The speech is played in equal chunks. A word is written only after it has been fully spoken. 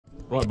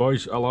Right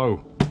boys,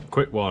 hello.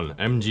 Quick one,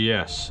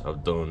 MGS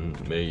have done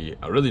me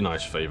a really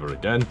nice favour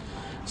again,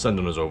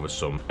 sending us over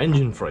some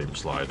engine frame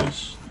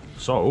sliders.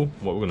 So,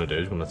 what we're going to do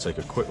is we're going to take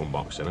a quick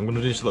unboxing. I'm going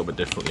to do this a little bit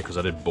differently because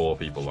I did bore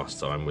people last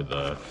time with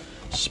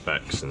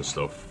specs and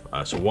stuff.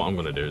 So what I'm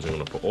going to do is I'm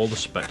going to put all the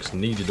specs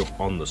needed up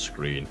on the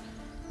screen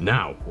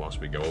now,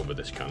 whilst we go over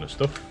this kind of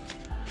stuff.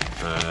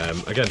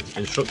 Again,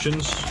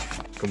 instructions,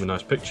 come with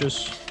nice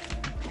pictures.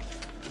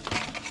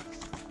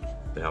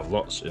 They have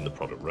lots in the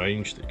product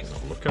range that you can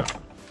have a look at.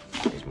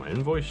 Here's my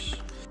invoice.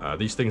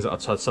 These things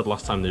that I said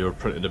last time they were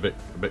printed a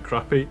bit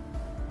crappy,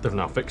 they've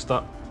now fixed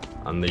that,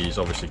 and these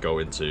obviously go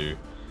into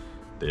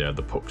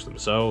the pucks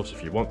themselves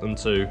if you want them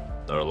to.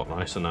 They're a lot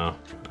nicer now.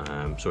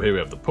 So here we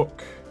have the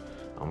puck,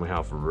 and we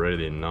have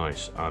really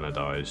nice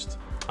anodized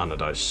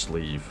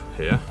sleeve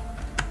here.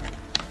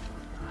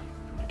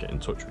 Get in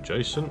touch with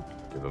Jason,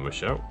 give him a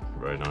shout,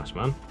 very nice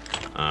man.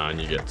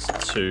 And you get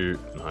two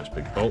nice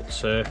big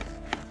bolts here.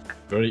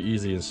 Very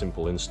easy and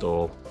simple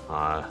install.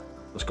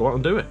 Let's go out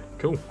and do it.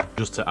 Cool.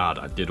 Just to add,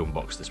 I did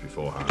unbox this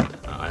beforehand.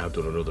 I have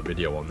done another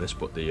video on this,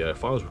 but the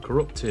files were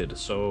corrupted,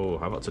 so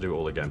I've had to do it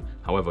all again.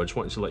 However, I just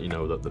wanted to let you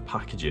know that the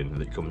packaging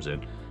that it comes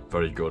in,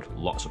 very good.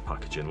 Lots of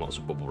packaging, lots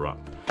of bubble wrap,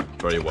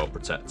 very well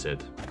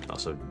protected.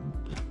 That's a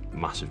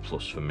massive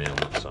plus for me on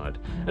that side.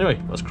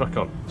 Anyway, let's crack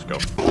on. Let's go.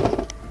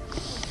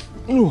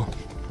 Ooh.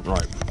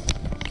 Right.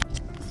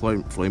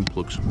 Flame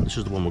plugs. This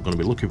is the one we're going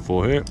to be looking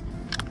for here.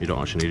 You don't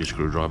actually need a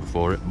screwdriver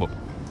for it, but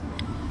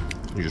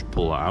you just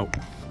pull that out,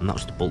 and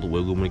that's the bolt that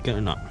we're going to be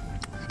getting at.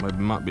 Maybe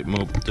might be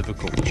more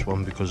difficult this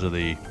one because of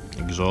the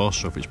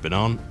exhaust, so if it's been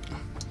on,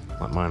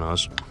 like mine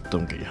has,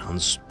 don't get your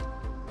hands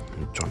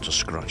trying to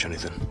scratch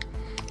anything.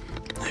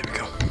 There we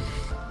go.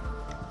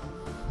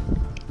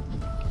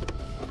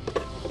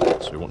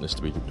 So we want this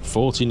to be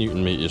 40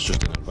 Newton meters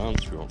just in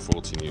advance. We want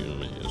 40 Newton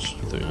meters.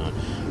 39,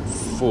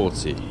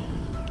 40.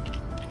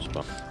 It's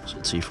about a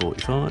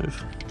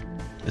T45.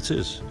 It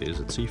is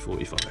a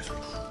T45.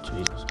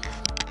 Jesus.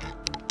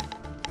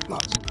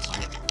 That's it.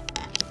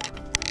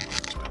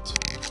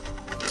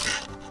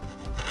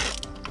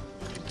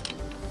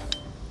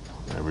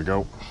 There we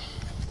go.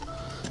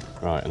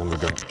 Right, and then we've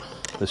got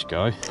this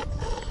guy.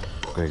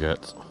 We're going to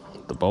get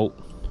the bolt,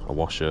 a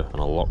washer, and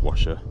a lock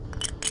washer.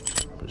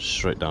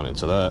 Straight down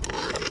into there.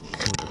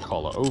 Put the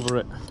collar over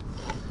it.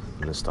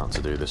 And then start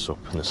to do this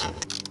up and this.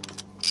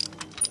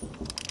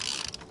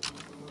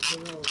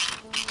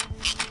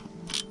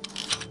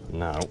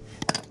 Now,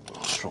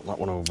 let's drop that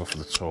one over for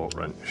the torque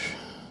wrench.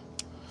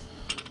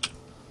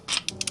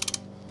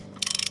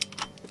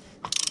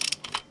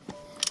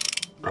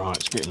 Right,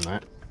 it's getting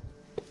there.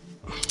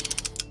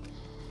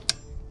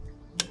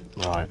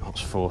 Right,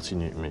 that's 40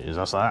 Newton meters,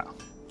 that's that.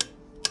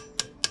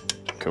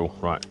 Cool,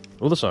 right,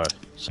 other side.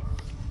 See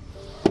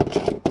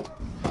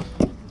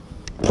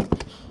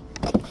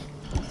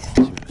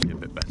a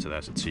bit better there,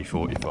 it's a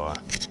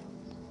T45.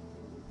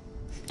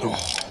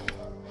 Oh.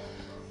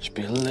 Just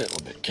be a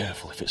little bit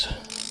careful if it's...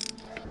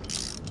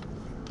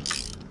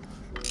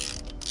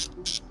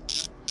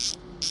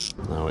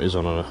 Now it is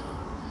on an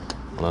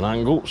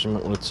angle, so you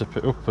might want to tip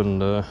it up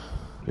and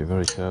be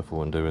very careful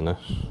when doing this.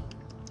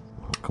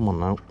 Oh, come on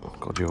now,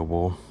 God, you're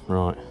warm.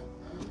 Right.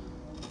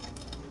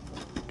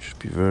 Just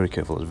be very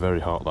careful, it's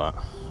very hot that.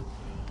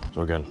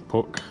 So again,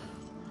 puck,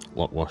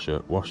 lock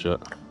washer,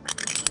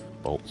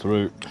 bolt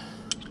through,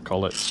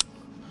 collet,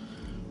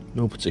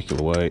 no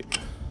particular weight.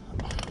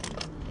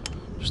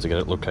 Just to get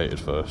it located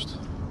first.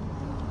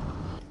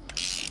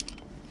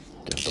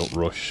 Again, don't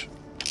rush.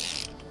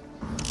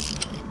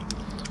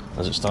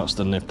 As it starts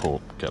to nip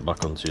up, get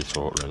back onto your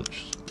torque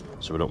wrench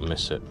so we don't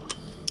miss it.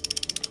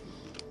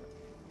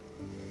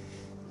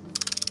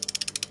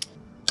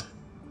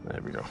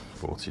 There we go,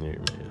 40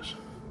 Newton meters.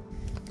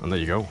 And there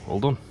you go, all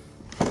done.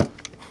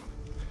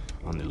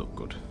 And they look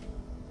good.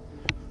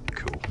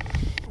 Cool.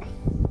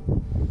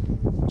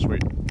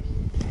 Sweet.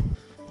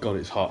 God,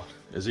 it's hot.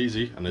 As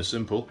easy and as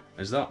simple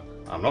as that.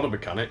 I'm not a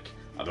mechanic,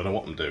 I don't know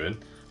what I'm doing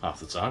half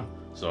the time,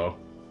 so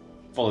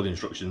follow the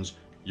instructions,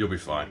 you'll be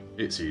fine,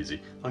 it's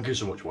easy. Thank you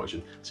so much for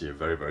watching, see you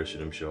very, very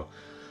soon I'm sure.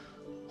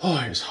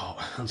 Oh, it's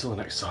hot, until the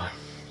next time,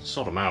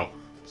 sort them out,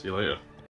 see you later.